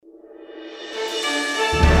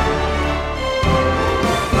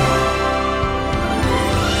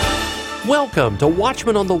Welcome to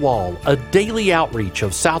Watchman on the Wall, a daily outreach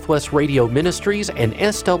of Southwest Radio Ministries and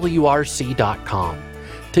SWRC.com.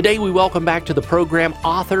 Today we welcome back to the program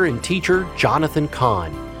author and teacher Jonathan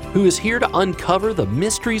Cahn, who is here to uncover the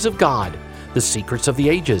mysteries of God, the secrets of the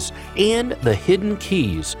ages, and the hidden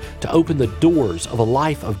keys to open the doors of a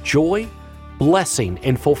life of joy, blessing,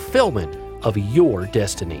 and fulfillment of your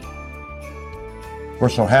destiny. We're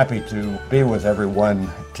so happy to be with everyone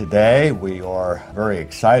today. We are very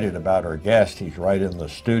excited about our guest. He's right in the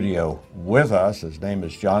studio with us. His name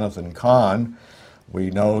is Jonathan Cahn. We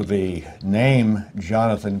know the name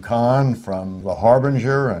Jonathan Cahn from The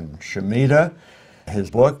Harbinger and Shemitah, his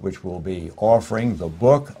book, which we'll be offering, The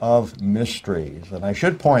Book of Mysteries. And I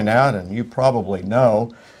should point out, and you probably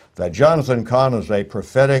know, that Jonathan Cahn is a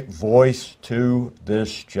prophetic voice to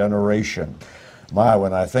this generation.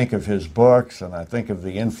 When I think of his books and I think of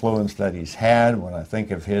the influence that he's had, when I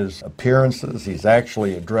think of his appearances, he's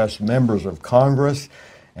actually addressed members of Congress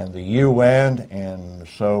and the UN, and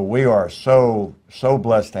so we are so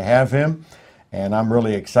blessed to have him, and I'm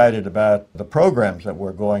really excited about the programs that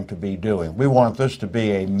we're going to be doing. We want this to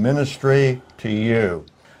be a ministry to you.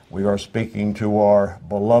 We are speaking to our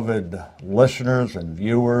beloved listeners and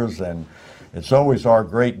viewers, and it's always our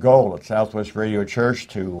great goal at Southwest Radio Church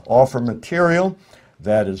to offer material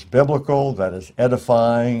that is biblical, that is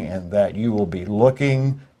edifying, and that you will be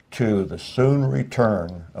looking to the soon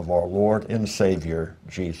return of our Lord and Savior,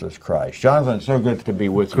 Jesus Christ. Jonathan, it's so good to be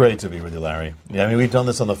with you. Great to be with you, Larry. Yeah, I mean, we've done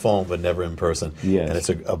this on the phone, but never in person. Yes. And it's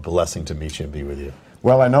a blessing to meet you and be with you.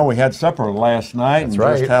 Well, I know we had supper last night. That's and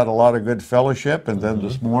right. Just had a lot of good fellowship, and then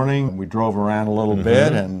this morning we drove around a little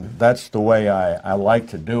bit, and that's the way I like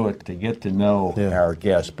to do it, to get to know our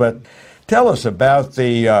guests. But tell us about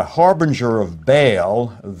the Harbinger of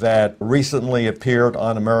Baal that recently appeared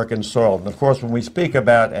on American soil. And of course, when we speak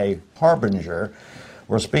about a harbinger,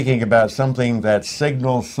 we're speaking about something that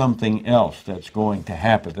signals something else that's going to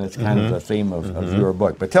happen. That's kind of the theme of your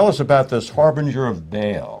book. But tell us about this Harbinger of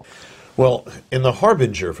Baal. Well, in the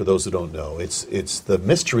Harbinger, for those who don't know, it's the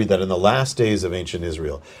mystery that in the last days of ancient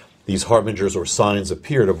Israel, these harbingers or signs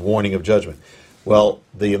appeared of warning of judgment. Well,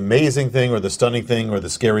 the amazing thing or the stunning thing or the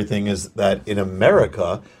scary thing is that in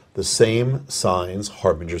America, the same signs,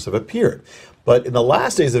 harbingers, have appeared. But in the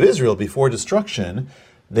last days of Israel, before destruction,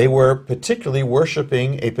 they were particularly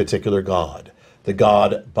worshiping a particular god, the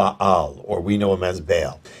god Baal, or we know him as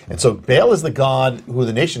Baal. And so Baal is the god who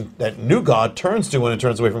the nation, that new god, turns to when it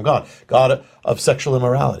turns away from God. God of sexual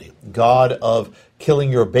immorality, God of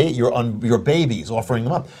killing your babies, offering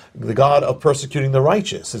them up, the God of persecuting the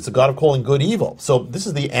righteous. It's the God of calling good evil. So this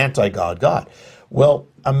is the anti-God God. Well,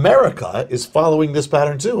 America is following this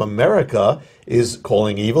pattern too. America is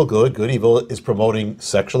calling evil good, good evil, is promoting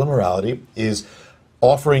sexual immorality, is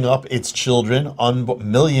offering up its children,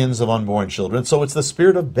 millions of unborn children. So it's the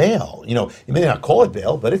spirit of Baal. You know, you may not call it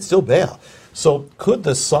Baal, but it's still Baal. So could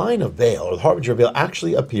the sign of Baal or the harbinger of Baal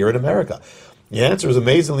actually appear in America? The answer is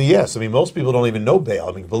amazingly yes. I mean, most people don't even know Baal.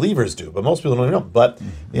 I mean, believers do, but most people don't even know. But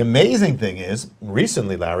the amazing thing is,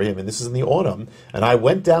 recently, Larry, I mean, this is in the autumn, and I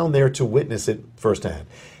went down there to witness it firsthand,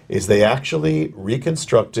 is they actually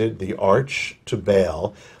reconstructed the arch to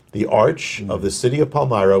Baal, the arch of the city of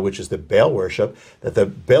Palmyra, which is the Baal worship, that the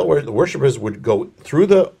worshipers would go through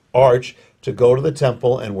the arch to go to the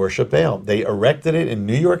temple and worship Baal. They erected it in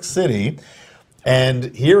New York City,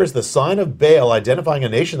 and here is the sign of Baal, identifying a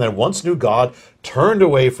nation that once knew God, turned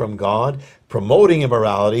away from God, promoting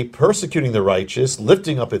immorality, persecuting the righteous,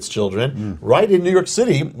 lifting up its children, right in New York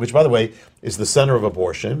City, which, by the way, is the center of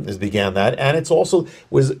abortion, began that, and it's also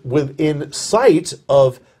was within sight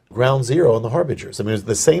of Ground Zero and the Harbingers. I mean, it was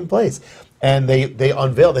the same place. And they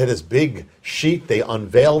unveiled, they had this big sheet, they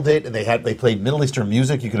unveiled it, and they played Middle Eastern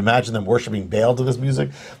music. You can imagine them worshiping Baal to this music.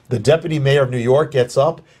 The deputy mayor of New York gets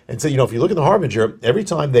up and said, you know, if you look at the Harbinger, every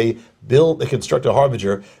time they construct a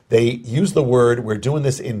Harbinger, they use the word, we're doing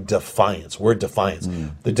this in defiance, word defiance.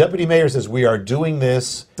 The deputy mayor says, we are doing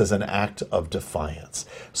this as an act of defiance.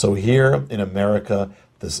 So here in America,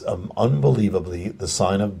 this unbelievably, the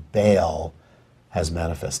sign of Baal has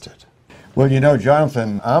manifested. Well, you know,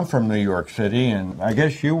 Jonathan, I'm from New York City, and I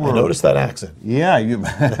guess you were... I noticed that accent. Yeah, you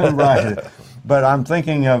right. But I'm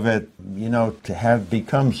thinking of it, you know, to have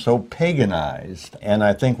become so paganized. And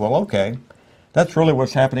I think, well, okay, that's really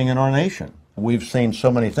what's happening in our nation. We've seen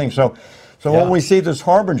so many things. So when we see this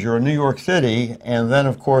harbinger in New York City, and then,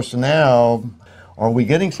 of course, now, are we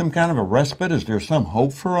getting some kind of a respite? Is there some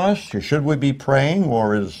hope for us? Should we be praying,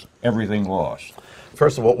 or is everything lost?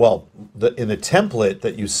 First of all, well, in the template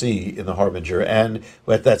that you see in the Harbinger, and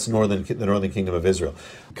that's the northern kingdom of Israel,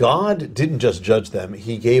 God didn't just judge them,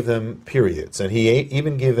 he gave them periods, and he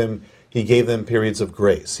even gave them He gave them periods of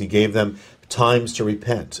grace. He gave them times to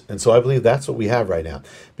repent. And so I believe that's what we have right now.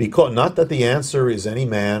 Because not that the answer is any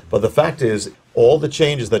man, but the fact is all the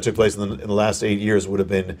changes that took place in the last 8 years would have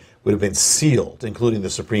been sealed, including the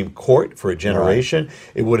Supreme Court for a generation. Right.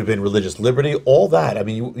 It would have been religious liberty, all that. I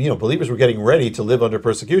mean, believers were getting ready to live under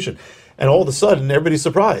persecution, and all of a sudden, everybody's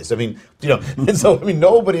surprised. I mean, and so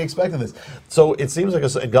nobody expected this. So it seems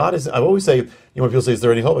like God is. I always say, when people say, "Is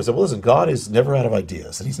there any hope?" I say, "Well, listen, God is never out of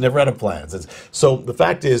ideas, and He's never out of plans." And so the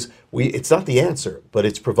fact is, it's not the answer, but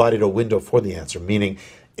it's provided a window for the answer, meaning,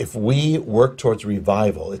 if we work towards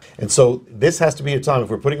revival. And so this has to be a time, if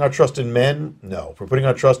we're putting our trust in men, no. If we're putting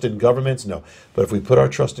our trust in governments, no. But if we put our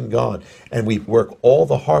trust in God and we work all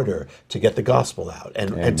the harder to get the gospel out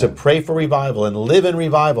and to pray for revival and live in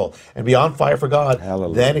revival and be on fire for God,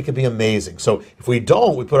 Hallelujah, then it can be amazing. So if we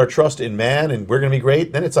don't, we put our trust in man and we're going to be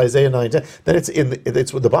great, then it's Isaiah 9:10. Then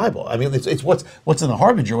it's with the Bible. I mean, it's what's in the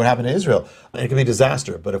Harbinger, what happened to Israel. And it can be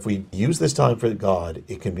disaster. But if we use this time for God,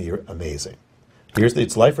 it can be amazing.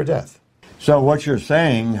 It's life or death. So what you're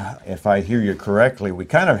saying, if I hear you correctly, we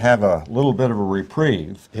kind of have a little bit of a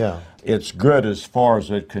reprieve. Yeah. It's good as far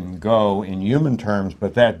as it can go in human terms,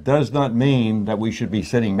 but that does not mean that we should be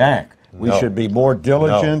sitting back. We should be more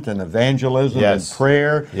diligent in evangelism and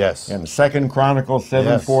prayer. Yes. In 2 Chronicles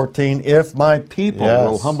 7:14, if my people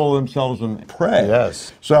will humble themselves and pray.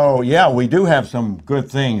 Yes. So, we do have some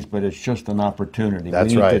good things, but it's just an opportunity. That's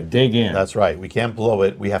we need right. to dig in. That's right. We can't blow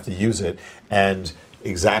it. We have to use it. And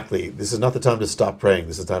exactly, this is not the time to stop praying.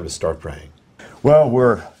 This is the time to start praying. Well,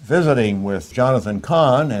 we're visiting with Jonathan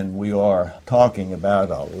Cahn, and we are talking about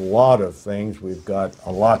a lot of things. We've got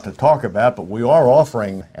a lot to talk about, but we are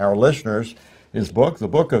offering our listeners his book, The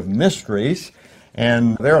Book of Mysteries,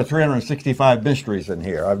 and there are 365 mysteries in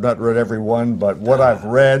here. I've not read every one, but what I've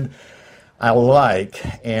read, I like.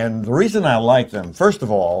 And the reason I like them, first of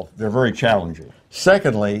all, they're very challenging.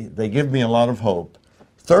 Secondly, they give me a lot of hope.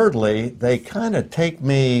 Thirdly, they kind of take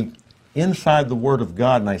me inside the Word of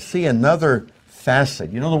God, and I see another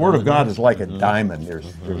facet. The Word of God is like a diamond. There's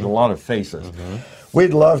a lot of faces.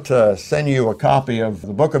 We'd love to send you a copy of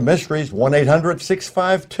the Book of Mysteries,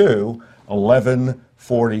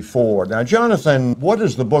 1-800-652-1144. Now, Jonathan, what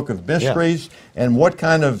is the Book of Mysteries, and what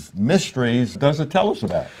kind of mysteries does it tell us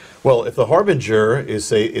about? Well, if the Harbinger is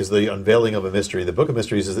the unveiling of a mystery, the Book of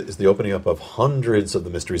Mysteries is the opening up of hundreds of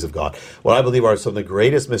the mysteries of God. What I believe are some of the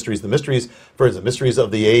greatest mysteries, the mysteries, for instance, mysteries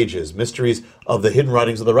of the ages, mysteries of the hidden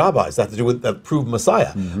writings of the rabbis, that have to do with that prove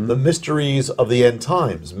Messiah, the mysteries of the end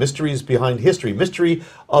times, mysteries behind history, mystery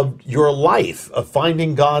of your life, of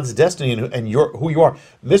finding God's destiny and who you are,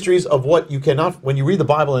 mysteries of what you cannot, when you read the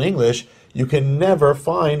Bible in English, you can never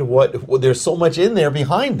find what there's so much in there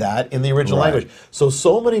behind that in the original language.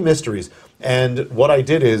 So many mysteries. And what I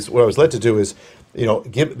was led to do is,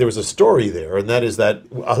 there was a story there, and that is that,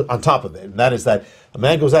 on top of it, and that is that a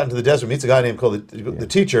man goes out into the desert, meets a guy named called the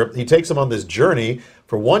teacher. He takes him on this journey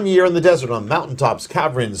for 1 year in the desert on mountaintops,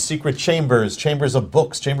 caverns, secret chambers, chambers of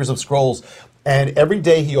books, chambers of scrolls. And every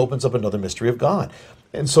day he opens up another mystery of God.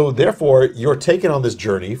 And so therefore, you're taken on this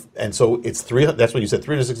journey, and so it's that's what you said,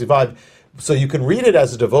 365. So you can read it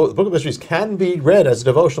as a the Book of Mysteries can be read as a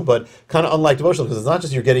devotional, but kind of unlike devotional, because it's not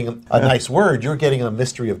just you're getting a nice word, you're getting a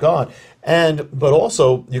mystery of God. But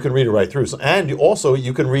also you can read it right through.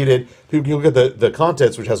 You can read it, you look at the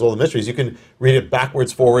contents, which has all the mysteries, you can read it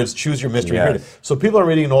backwards, forwards, choose your mystery. Read it. So people are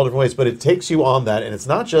reading in all different ways, but it takes you on that, and it's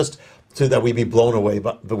not just that we be blown away,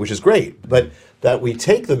 but which is great, but that we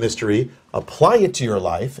take the mystery, apply it to your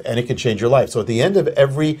life, and it can change your life. So at the end of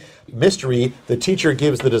every mystery, the teacher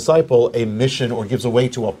gives the disciple a mission or gives a way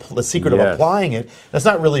to the secret of applying it. That's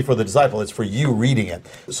not really for the disciple, it's for you reading it.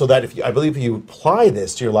 So that I believe if you apply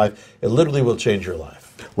this to your life, it literally will change your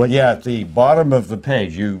life. Well, at the bottom of the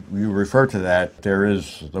page, you refer to that, there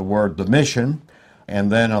is the word, the mission.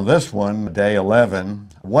 And then on this one, day 11,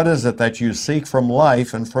 what is it that you seek from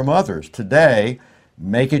life and from others? Today,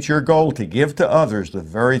 make it your goal to give to others the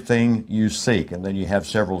very thing you seek. And then you have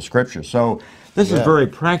several scriptures. So this is very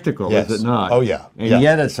practical, is it not? Oh, yeah. And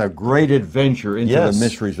yet it's a great adventure into the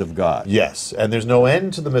mysteries of God. Yes, and there's no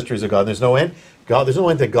end to the mysteries of God. There's no end. There's no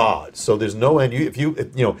end to God. So there's no end.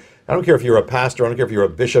 I don't care if you're a pastor, I don't care if you're a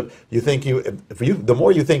bishop, the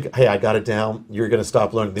more you think, hey, I got it down, you're going to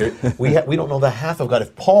stop learning. We don't know the half of God.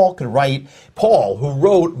 If Paul could write, Paul, who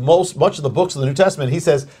wrote much of the books of the New Testament, he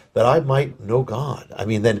says that I might know God. I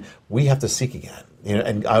mean, then we have to seek again.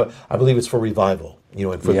 And I believe it's for revival,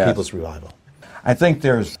 and for people's revival. I think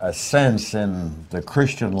there's a sense in the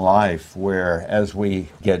Christian life where as we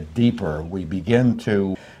get deeper, we begin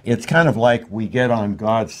to, it's kind of like we get on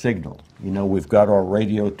God's signal. We've got our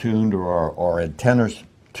radio tuned or our antennas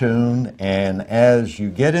tune, and as you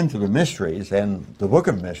get into the mysteries and the book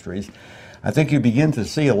of mysteries, I think you begin to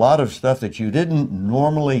see a lot of stuff that you didn't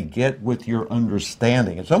normally get with your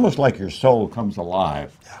understanding. It's almost like your soul comes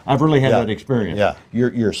alive. I've really had that experience.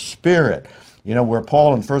 Your spirit. You know, where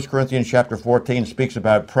Paul in 1 Corinthians chapter 14 speaks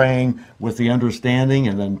about praying with the understanding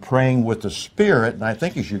and then praying with the Spirit. And I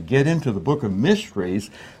think as you get into the book of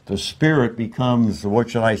mysteries, the Spirit becomes,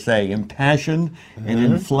 what should I say, impassioned and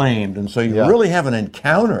inflamed. And so you really have an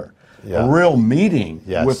encounter, a real meeting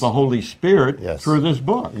with the Holy Spirit through this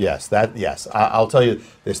book. I'll tell you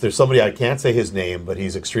this. There's somebody, I can't say his name, but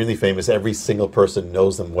he's extremely famous. Every single person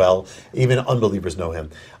knows them well. Even unbelievers know him.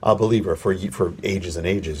 A believer for ages and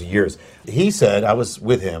ages, years. He said, I was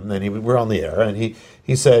with him, and we're on the air, and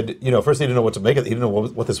he said, you know, first he didn't know what to make of it. He didn't know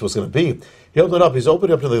what this was going to be. He opened it up. He's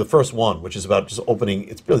opened up to the first one, which is about just opening.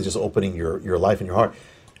 It's really just opening your life and your heart.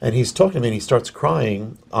 And he's talking to me, and he starts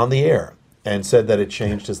crying on the air, and said that it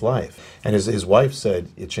changed his life. And his wife said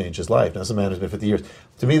it changed his life. Now, this is a man who's been 50 years.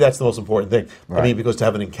 To me, that's the most important thing. I mean, because to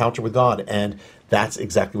have an encounter with God, and that's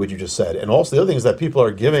exactly what you just said. And also the other thing is that people are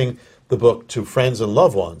giving the book to friends and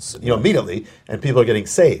loved ones, you know, immediately, and people are getting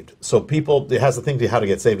saved. So it has the thing to how to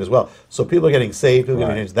get saved as well. So people are getting saved, people are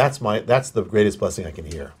getting changed. That's the greatest blessing I can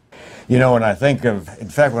hear. You know, and I think of, in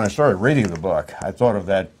fact, when I started reading the book, I thought of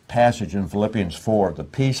that passage in Philippians 4, the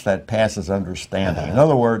peace that passes understanding. In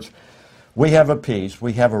other words, we have a peace,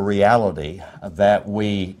 we have a reality that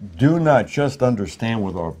we do not just understand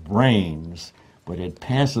with our brains, but it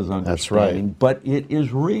passes understanding, but it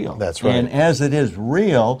is real. That's right. And as it is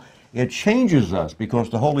real, it changes us because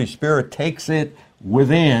the Holy Spirit takes it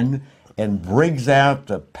within and brings out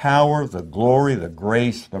the power, the glory, the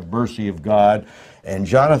grace, the mercy of God. And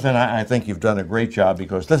Jonathan, I think you've done a great job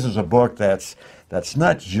because this is a book that's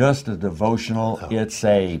not just a devotional, it's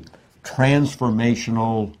a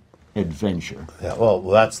transformational adventure. Yeah, well,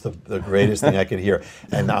 that's the greatest thing I could hear,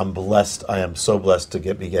 and I'm blessed. I am so blessed to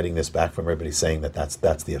be getting this back from everybody saying that's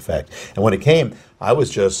the effect. And when it came, I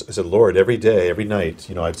said, Lord, every day, every night,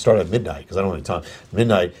 you know, I'd start at midnight because I don't have any time.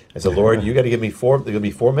 Midnight, I said, Lord, you got to give me four. There's gonna be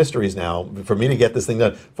 4 mysteries now for me to get this thing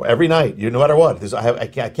done for every night. No matter what, I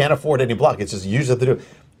can't afford any block. It's just you just have to do it.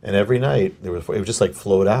 And every night it was just like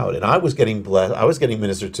flowed out, and I was getting blessed. I was getting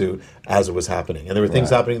ministered to as it was happening, and there were things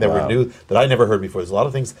happening that were new that I never heard before. There's a lot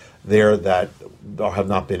of things there that have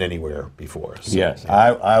not been anywhere before. So, yes,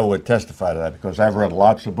 I would testify to that because I've read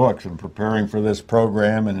lots of books in preparing for this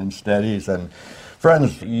program and in studies. And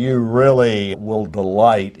friends, you really will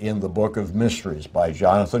delight in the Book of Mysteries by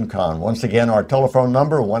Jonathan Cahn. Once again, our telephone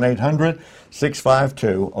number,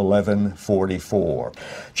 1-800-652-1144.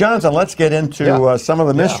 Jonathan, let's get into some of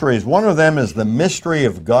the mysteries. One of them is the mystery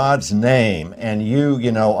of God's name. And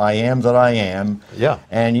you know, I am that I am. Yeah.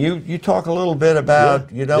 And you talk a little bit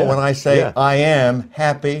about, when I say I am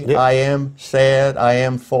happy, I am sad, I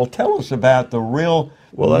am full. Tell us about the real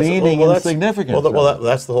meaning and significance.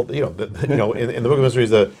 That's the whole. In the Book of Mysteries,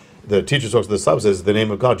 the teacher talks to the disciples, says the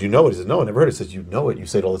name of God. Do you know it? He says, no, I never heard it. He says, you know it. You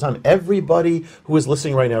say it all the time. Everybody who is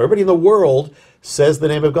listening right now, everybody in the world says the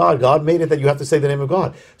name of God. God made it that you have to say the name of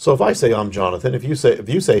God. So if I say I'm Jonathan, if you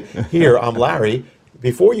say here I'm Larry.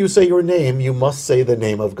 Before you say your name, you must say the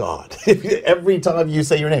name of God. Every time you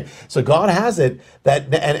say your name. So God has it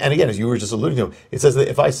that, and again, as you were just alluding to, it says that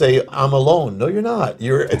if I say I'm alone, no, you're not.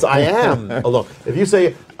 It's I am alone. If you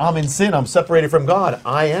say I'm in sin, I'm separated from God,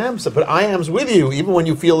 I am, but I am's with you. Even when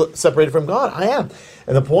you feel separated from God, I am.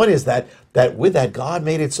 And the point is that with that, God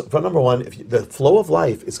made it, for number one, the flow of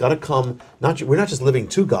life, it's got to come, we're not just living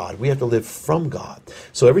to God, we have to live from God.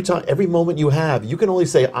 So every moment you have, you can only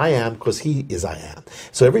say I am because He is I am.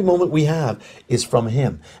 So every moment we have is from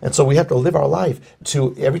Him. And so we have to live our life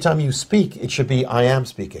to, every time you speak, it should be I am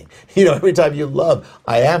speaking. Every time you love,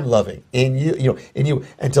 I am loving in you,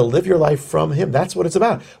 and to live your life from Him. That's what it's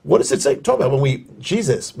about. What does it say? Talk about when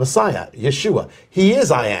Jesus, Messiah, Yeshua, He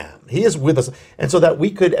is I am. He is with us. And so that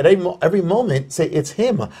we could, at every moment, say, it's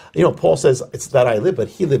Him. Paul says, it's that I live, but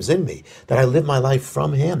He lives in me, that I live my life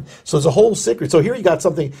from Him. So there's a whole secret. So here you got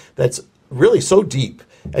something that's really so deep,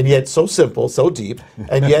 and yet so simple, so deep,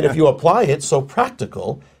 and yet if you apply it, so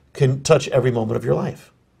practical, can touch every moment of your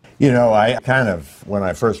life. When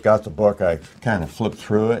I first got the book, I kind of flipped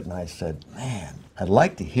through it, and I said, man, I'd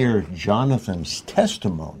like to hear Jonathan's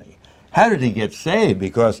testimony. How did he get saved?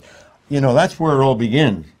 Because, that's where it all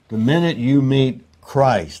begins. The minute you meet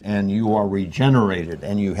Christ, and you are regenerated,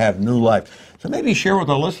 and you have new life. So maybe share with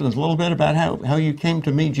our listeners a little bit about how you came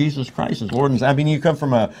to meet Jesus Christ as Lord and Savior. I mean, you come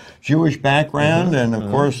from a Jewish background, and of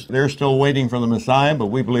course, they're still waiting for the Messiah, but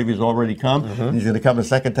we believe he's already come, and he's going to come a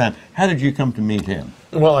second time. How did you come to meet him?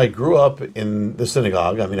 Well, I grew up in the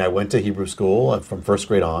synagogue. I mean, I went to Hebrew school from first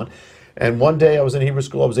grade on. And one day I was in Hebrew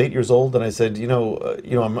school, I was 8 years old, and I said,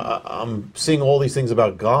 I'm seeing all these things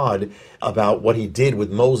about God, about what he did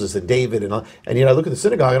with Moses and David, and I look at the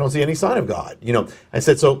synagogue, I don't see any sign of God. I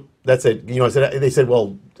said, so that's it. They said,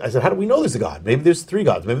 well, I said, how do we know there's a God? Maybe there's three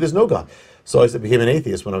gods, maybe there's no God. So I became an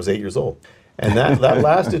atheist when I was 8 years old. And that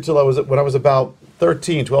lasted till when I was about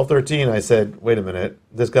 12, 13, I said, wait a minute,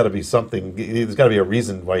 there's got to be something, there's got to be a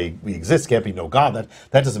reason why we exist, can't be no God,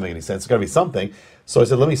 that doesn't make any sense, there's got to be something. So I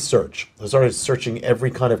said, let me search. I started searching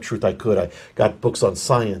every kind of truth I could. I got books on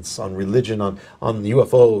science, on religion, on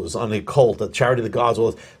UFOs, on the occult, the charity of the gods.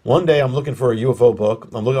 Well, one day I'm looking for a UFO book,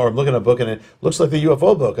 I'm looking at a book, and it looks like the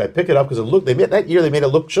UFO book. I pick it up because that year they made it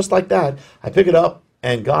look just like that. I pick it up,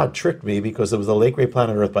 and God tricked me because it was The Late Great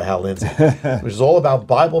Planet Earth by Hal Lindsey, which is all about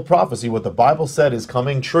Bible prophecy, what the Bible said is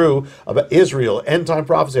coming true about Israel, end-time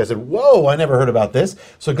prophecy. I said, whoa, I never heard about this.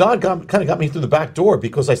 So God kind of got me through the back door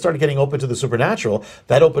because I started getting open to the supernatural.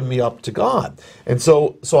 That opened me up to God. And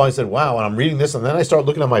so I said, wow, and I'm reading this, and then I started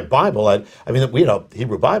looking at my Bible. We had a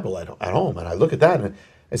Hebrew Bible at home, and I look at that, and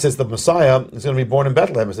it says the Messiah is going to be born in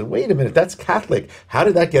Bethlehem. I said, wait a minute, that's Catholic. How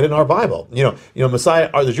did that get in our Bible? Messiah,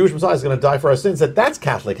 or the Jewish Messiah is going to die for our sins. That's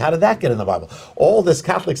Catholic. How did that get in the Bible? All this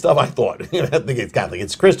Catholic stuff, I thought, I don't think it's Catholic,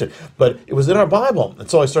 it's Christian, but it was in our Bible. And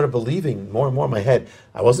so I started believing more and more in my head.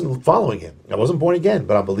 I wasn't following him. I wasn't born again,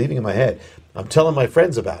 but I'm believing in my head. I'm telling my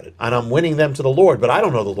friends about it, and I'm winning them to the Lord. But I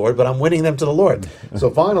don't know the Lord, but I'm winning them to the Lord. So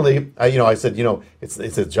finally, I said,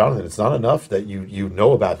 it's Jonathan, it's not enough that you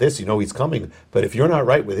know about this, he's coming. But if you're not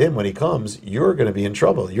right with him when he comes, you're going to be in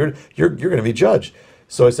trouble. You're going to be judged.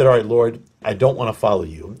 So I said, all right, Lord, I don't want to follow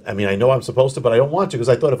you. I mean, I know I'm supposed to, but I don't want to, because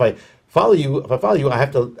I thought if I follow you, I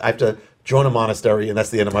have to join a monastery, and that's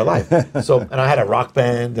the end of my life. So, and I had a rock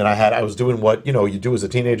band, and I was doing what you do as a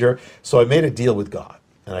teenager. So I made a deal with God,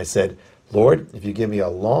 and I said, Lord, if you give me a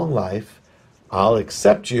long life, I'll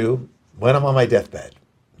accept you when I'm on my deathbed.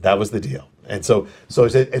 That was the deal. And so I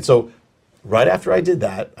said, and so right after I did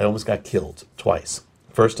that, I almost got killed twice.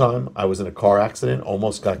 First time, I was in a car accident,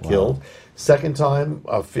 almost got killed. Second time,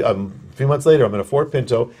 a few months later, I'm in a Ford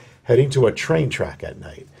Pinto heading to a train track at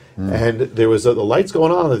night. And there was the lights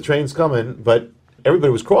going on, and the train's coming, but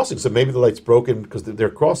everybody was crossing, so maybe the light's broken because they're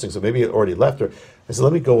crossing, so maybe it already left her. I said,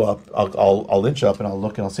 let me go up, I'll inch up, and I'll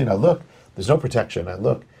look, and I'll see, and I look. There's no protection. I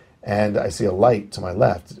look, and I see a light to my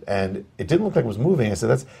left, and it didn't look like it was moving. I said,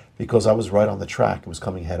 that's because I was right on the track. It was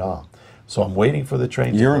coming head on. So I'm waiting for the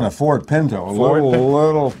train. You're in a Ford Pinto, a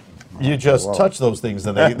little. You just touch those things,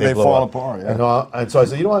 and they blow fall up. apart. Yeah. And so I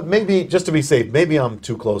said, you know what? Maybe just to be safe, maybe I'm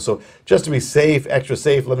too close. So just to be safe, extra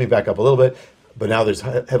safe, let me back up a little bit. But now there's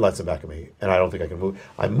headlights in the back of me, and I don't think I can move.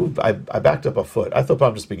 I backed up a foot. I thought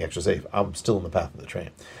I'm just being extra safe. I'm still in the path of the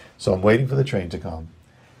train. So I'm waiting for the train to come.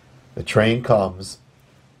 The train comes,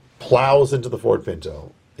 plows into the Ford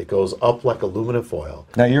Pinto. It goes up like aluminum foil.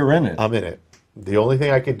 Now you're in it. I'm in it. The only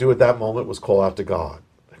thing I could do at that moment was call out to God.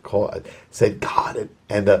 I said, God,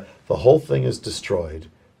 and the whole thing is destroyed,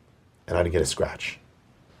 and I didn't get a scratch.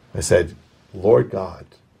 I said, Lord God,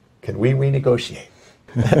 can we renegotiate?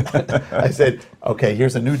 I said, okay,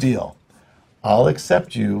 here's a new deal. I'll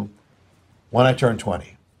accept you when I turn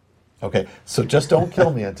 20. Okay, so just don't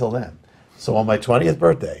kill me until then. So on my 20th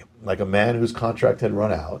birthday, like a man whose contract had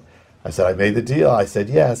run out, I said, I made the deal. I said,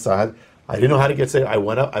 yes. I didn't know how to get saved. I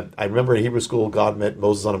went up. I remember in Hebrew school, God met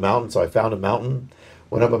Moses on a mountain, so I found a mountain,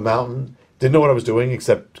 went up a mountain, didn't know what I was doing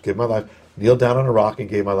except to give my life, kneeled down on a rock and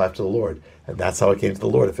gave my life to the Lord. And that's how I came to the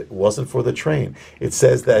Lord. If it wasn't for the train, it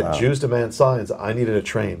says that Jews demand signs. I needed a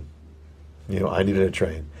train. I needed a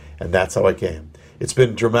train. And that's how I came. It's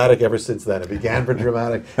been dramatic ever since then. It began for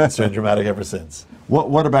dramatic. It's been dramatic ever since.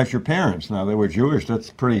 What about your parents? Now, they were Jewish. That's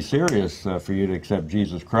pretty serious for you to accept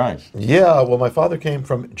Jesus Christ. Yeah, well, my father came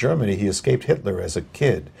from Germany. He escaped Hitler as a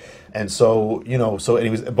kid. And so,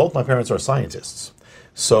 and both my parents are scientists.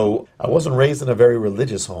 So I wasn't raised in a very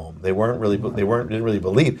religious home. They didn't really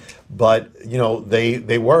believe, but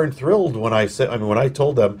they weren't thrilled when I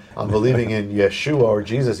told them I'm believing in Yeshua or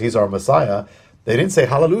Jesus, he's our Messiah. They didn't say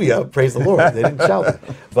hallelujah, praise the Lord. They didn't shout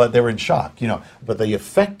that, but they were in shock. But the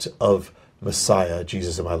effect of Messiah,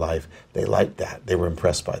 Jesus in my life, they liked that. They were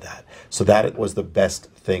impressed by that. So that was the best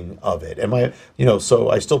thing of it. And so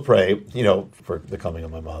I still pray, for the coming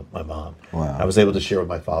of my mom. Wow. I was able to share with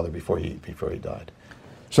my father before he died.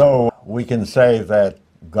 So we can say that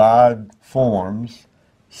God forms,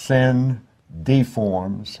 sin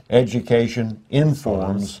deforms, education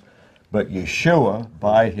informs, but Yeshua,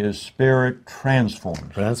 by his Spirit,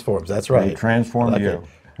 transforms. Transforms, that's right. He transformed you.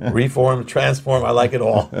 Reform, transform, I like it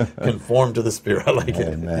all. Conform to the Spirit, I like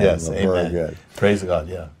it. Amen. Yes, Well, amen. very good. Praise God,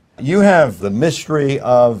 yeah. You have the mystery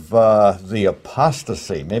of the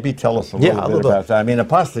apostasy. Maybe tell us a little bit about that. I mean,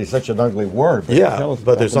 apostasy is such an ugly word. But tell us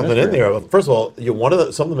but about there's the something in mystery. there. First of all,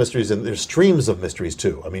 some of the mysteries, and there's streams of mysteries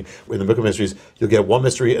too. I mean, in the Book of Mysteries, you'll get one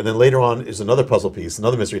mystery, and then later on is another puzzle piece,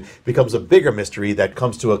 another mystery, becomes a bigger mystery that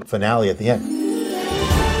comes to a finale at the end.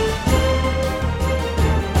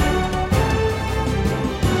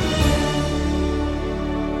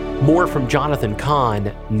 More from Jonathan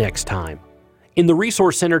Cahn next time. In the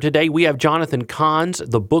Resource Center today, we have Jonathan Cahn's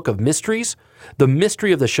The Book of Mysteries, The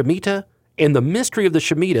Mystery of the Shemitah, and The Mystery of the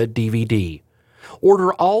Shemitah DVD.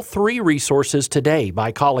 Order all three resources today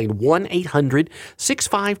by calling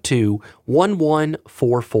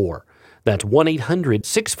 1-800-652-1144. That's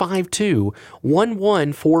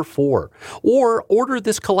 1-800-652-1144. Or order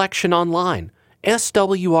this collection online,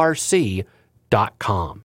 swrc.com.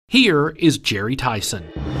 Here is Jerry Tyson.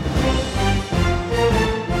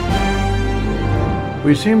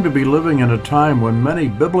 We seem to be living in a time when many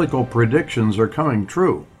biblical predictions are coming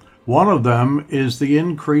true. One of them is the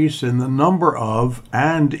increase in the number of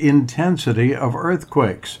and intensity of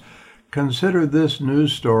earthquakes. Consider this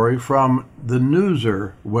news story from the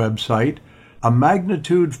Newser website. A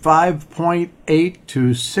magnitude 5.8 to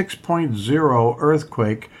 6.0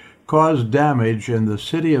 earthquake caused damage in the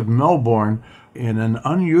city of Melbourne in an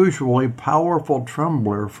unusually powerful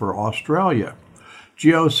trembler for Australia.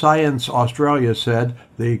 Geoscience Australia said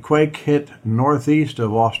the quake hit northeast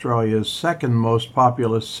of Australia's second most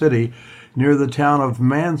populous city near the town of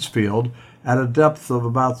Mansfield at a depth of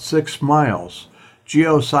about 6 miles.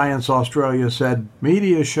 Geoscience Australia said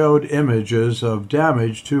media showed images of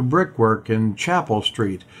damage to brickwork in Chapel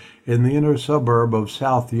Street in the inner suburb of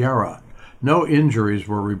South Yarra. No injuries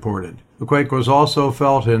were reported. The quake was also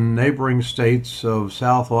felt in neighboring states of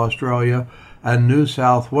South Australia and New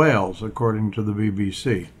South Wales, according to the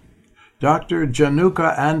BBC. Dr.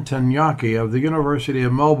 Januka Antonyaki of the University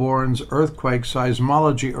of Melbourne's Earthquake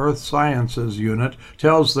Seismology Earth Sciences Unit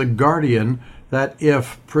tells The Guardian that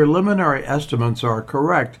if preliminary estimates are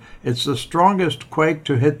correct, it's the strongest quake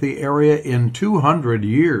to hit the area in 200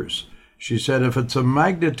 years. She said if it's a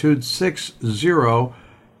magnitude 6.0,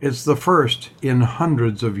 it's the first in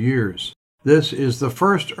hundreds of years. This is the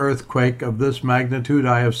first earthquake of this magnitude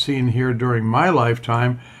I have seen here during my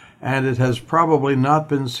lifetime, and it has probably not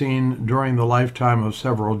been seen during the lifetime of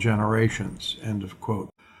several generations." End of quote.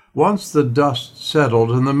 Once the dust settled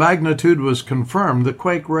and the magnitude was confirmed, the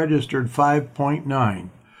quake registered 5.9.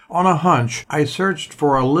 On a hunch, I searched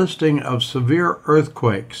for a listing of severe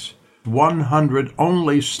earthquakes. 100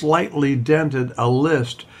 only slightly dented a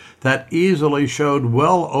list that easily showed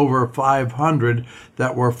well over 500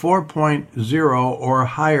 that were 4.0 or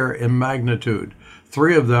higher in magnitude.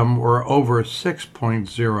 3 of them were over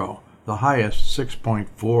 6.0, the highest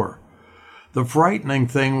 6.4. The frightening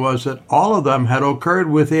thing was that all of them had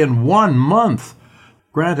occurred within 1 month.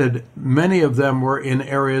 Granted, many of them were in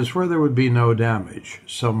areas where there would be no damage.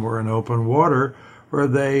 Some were in open water where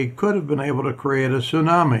they could have been able to create a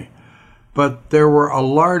tsunami. But there were a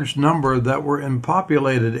large number that were in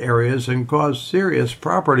populated areas and caused serious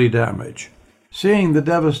property damage. Seeing the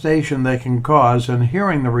devastation they can cause and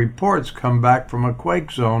hearing the reports come back from a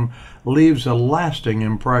quake zone leaves a lasting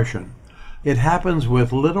impression. It happens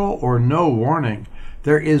with little or no warning.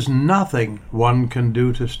 There is nothing one can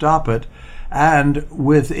do to stop it, and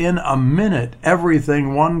within a minute,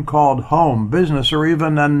 everything one called home, business, or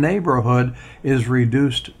even a neighborhood is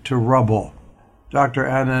reduced to rubble. Dr.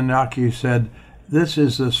 Anunnaki said, "This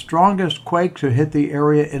is the strongest quake to hit the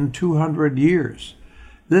area in 200 years.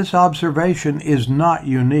 This observation is not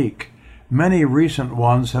unique. Many recent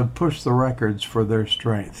ones have pushed the records for their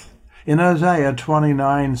strength." In Isaiah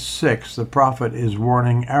 29:6, the prophet is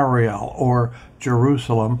warning Ariel, or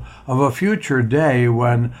Jerusalem, of a future day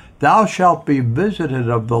when "thou shalt be visited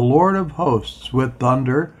of the Lord of hosts with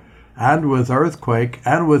thunder, and with earthquake,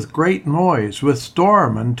 and with great noise, with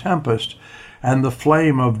storm and tempest, and the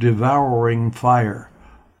flame of devouring fire,"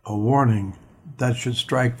 a warning that should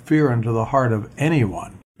strike fear into the heart of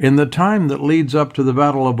anyone. In the time that leads up to the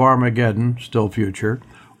Battle of Armageddon, still future,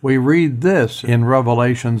 we read this in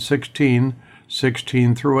Revelation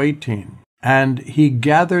 16:16 through 18. "And he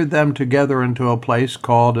gathered them together into a place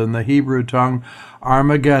called in the Hebrew tongue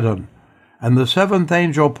Armageddon. And the seventh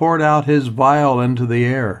angel poured out his vial into the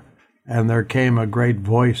air. And there came a great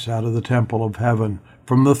voice out of the temple of heaven,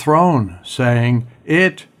 from the throne, saying,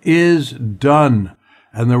 "It is done."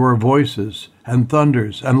 And there were voices, and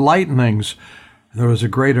thunders, and lightnings. There was a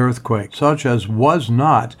great earthquake, such as was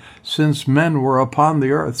not since men were upon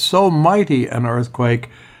the earth, so mighty an earthquake,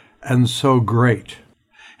 and so great.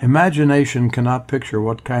 Imagination cannot picture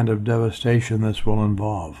what kind of devastation this will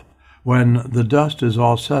involve. When the dust is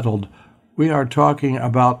all settled, we are talking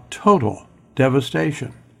about total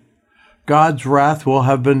devastation. God's wrath will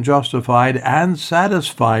have been justified and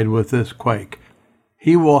satisfied with this quake.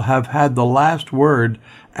 He will have had the last word,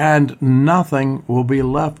 and nothing will be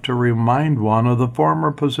left to remind one of the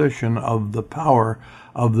former position of the power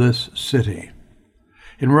of this city.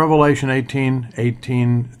 In Revelation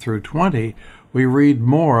 18:18 through 20, we read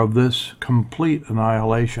more of this complete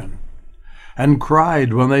annihilation. "And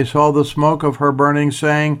cried when they saw the smoke of her burning,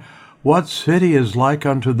 saying, What city is like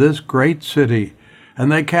unto this great city?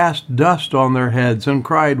 And they cast dust on their heads, and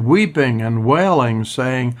cried, weeping and wailing,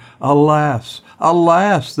 saying, Alas,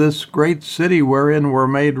 alas, this great city wherein were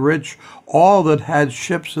made rich all that had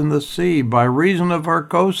ships in the sea, by reason of her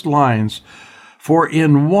coastlines. For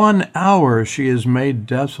in 1 hour she is made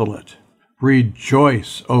desolate.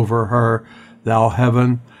 Rejoice over her, thou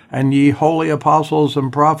heaven, and ye holy apostles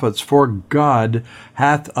and prophets, for God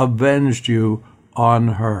hath avenged you on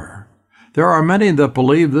her." There are many that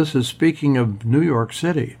believe this is speaking of New York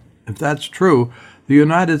City. If that's true, the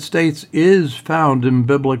United States is found in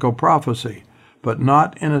biblical prophecy, but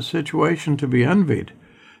not in a situation to be envied.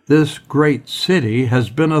 This great city has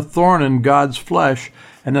been a thorn in God's flesh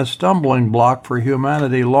and a stumbling block for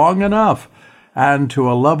humanity long enough, and to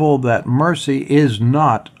a level that mercy is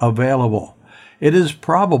not available. It is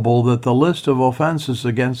probable that the list of offenses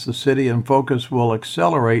against the city and focus will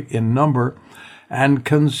accelerate in number and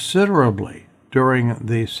considerably during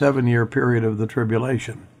the 7-year period of the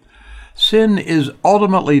tribulation. Sin is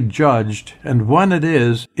ultimately judged, and when it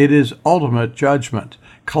is ultimate judgment.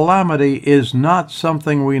 Calamity is not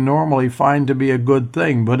something we normally find to be a good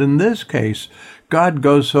thing, but in this case, God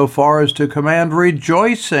goes so far as to command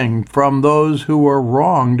rejoicing from those who were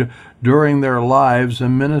wronged during their lives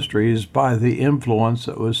and ministries by the influence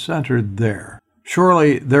that was centered there.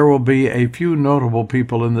 Surely there will be a few notable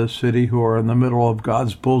people in this city who are in the middle of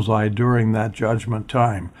God's bullseye during that judgment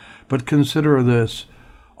time. But consider this,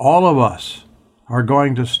 all of us are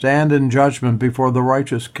going to stand in judgment before the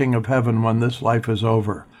righteous King of heaven when this life is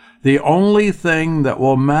over. The only thing that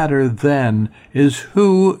will matter then is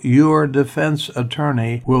who your defense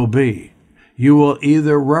attorney will be. You will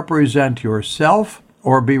either represent yourself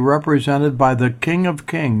or be represented by the King of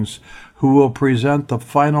Kings, who will present the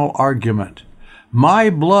final argument. My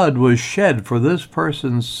blood was shed for this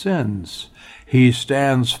person's sins. He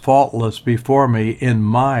stands faultless before me in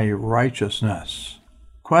my righteousness.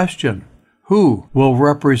 Question: who will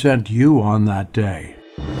represent you on that day?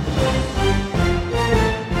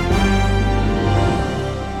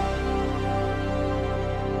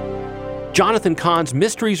 Jonathan Cahn's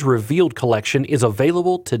Mysteries Revealed collection is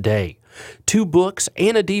available today. 2 books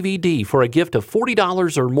and a DVD for a gift of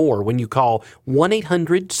 $40 or more when you call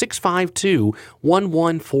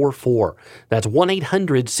 1-800-652-1144. That's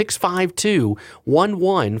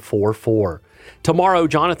 1-800-652-1144. Tomorrow,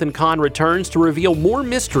 Jonathan Cahn returns to reveal more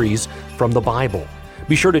mysteries from the Bible.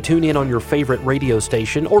 Be sure to tune in on your favorite radio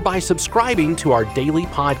station or by subscribing to our daily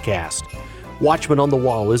podcast. Watchman on the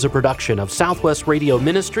Wall is a production of Southwest Radio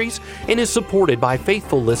Ministries and is supported by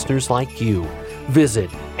faithful listeners like you. Visit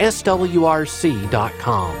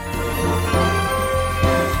swrc.com.